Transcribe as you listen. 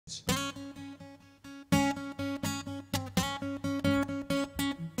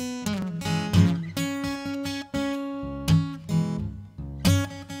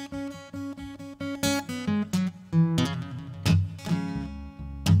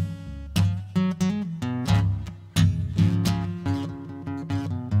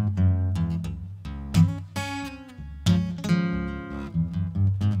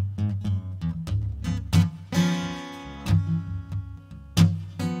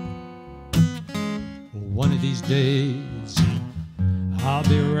One of these days, I'll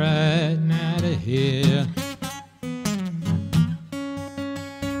be riding out of here.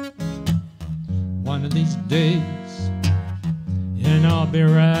 One of these days, and I'll be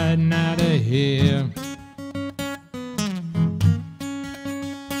riding out of here.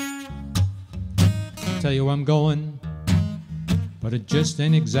 I'll tell you where I'm going, but it just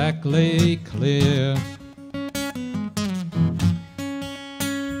ain't exactly clear.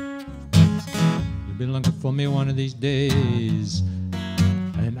 Been looking for me one of these days,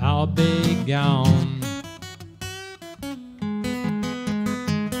 and I'll be gone.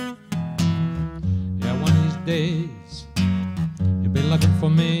 Yeah, one of these days, you'll be looking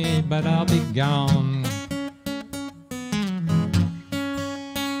for me, but I'll be gone.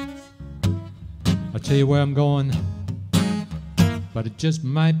 I'll tell you where I'm going, but it just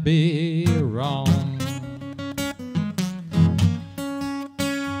might be wrong.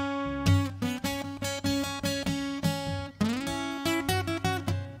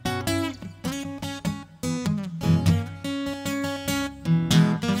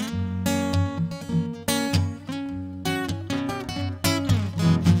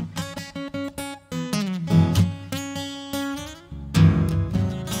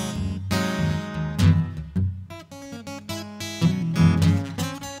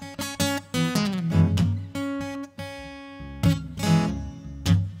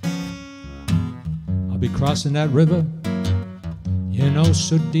 Be crossing that river, you know,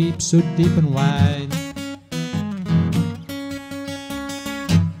 so deep and wide.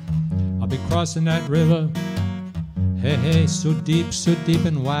 I'll be crossing that river, hey, hey, so deep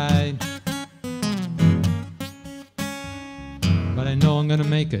and wide. But I know I'm gonna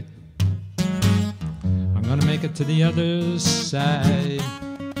make it. I'm gonna make it to the other side.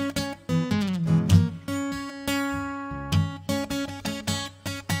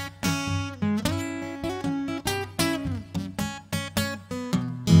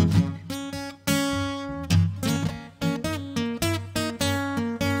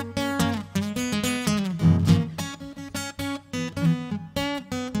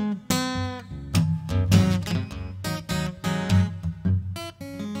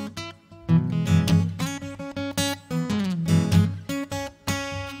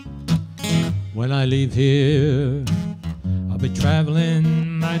 When I leave here, I'll be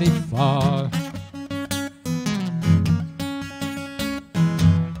traveling mighty far.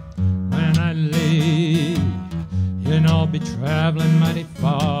 When I leave, you know, I'll be traveling mighty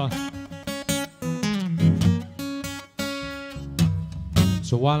far.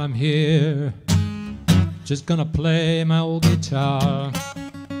 So while I'm here, just gonna play my old guitar.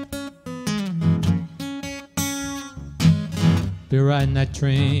 Be riding that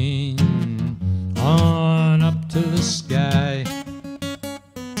train on up to the sky.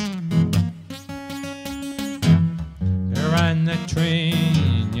 Be riding that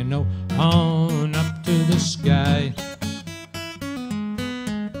train, you know, on up to the sky.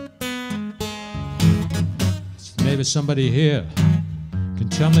 Maybe somebody here can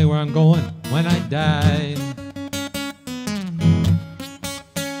tell me where I'm going when I die.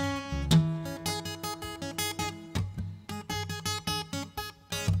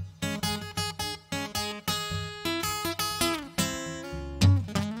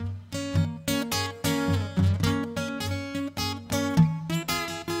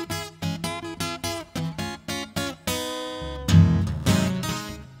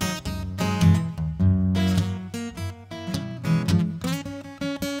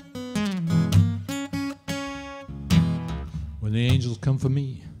 When the angels come for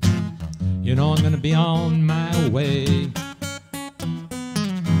me, you know I'm gonna be on my way.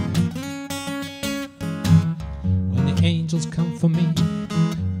 When the angels come for me,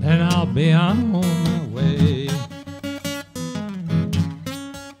 then I'll be on my way.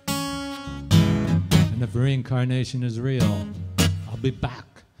 And if reincarnation is real, I'll be back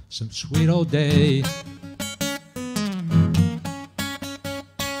some sweet old day.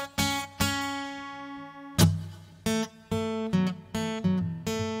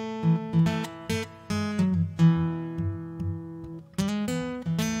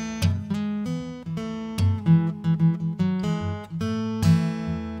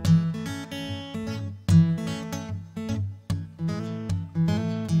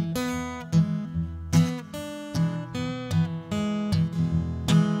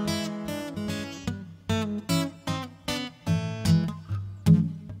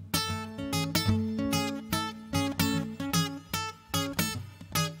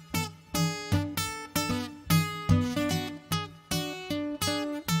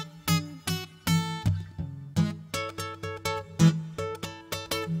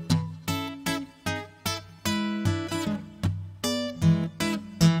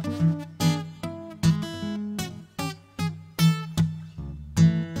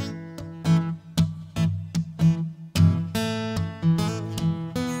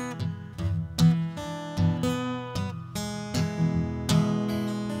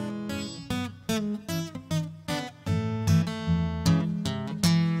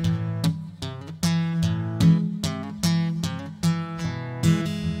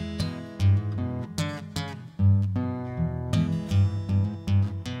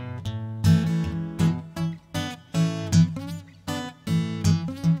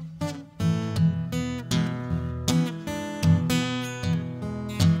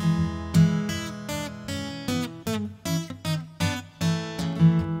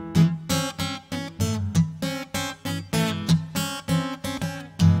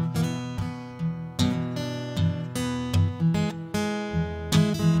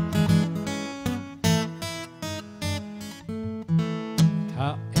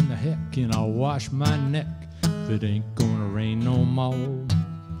 can I wash my neck if it ain't gonna rain no more?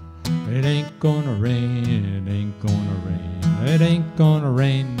 It ain't gonna rain, it ain't gonna rain, it ain't gonna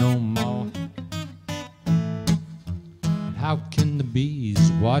rain no more. And how can the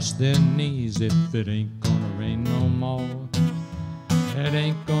bees wash their knees if it ain't gonna rain no more? It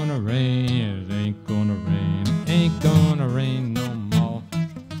ain't gonna rain, it ain't gonna rain, it ain't gonna rain no more.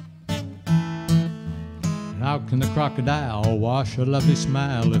 And how can the crocodile wash a lovely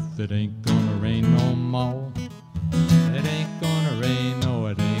smile if it ain't gonna rain no more? It ain't gonna rain, no,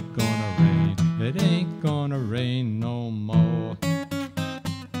 it ain't gonna rain, it ain't gonna rain no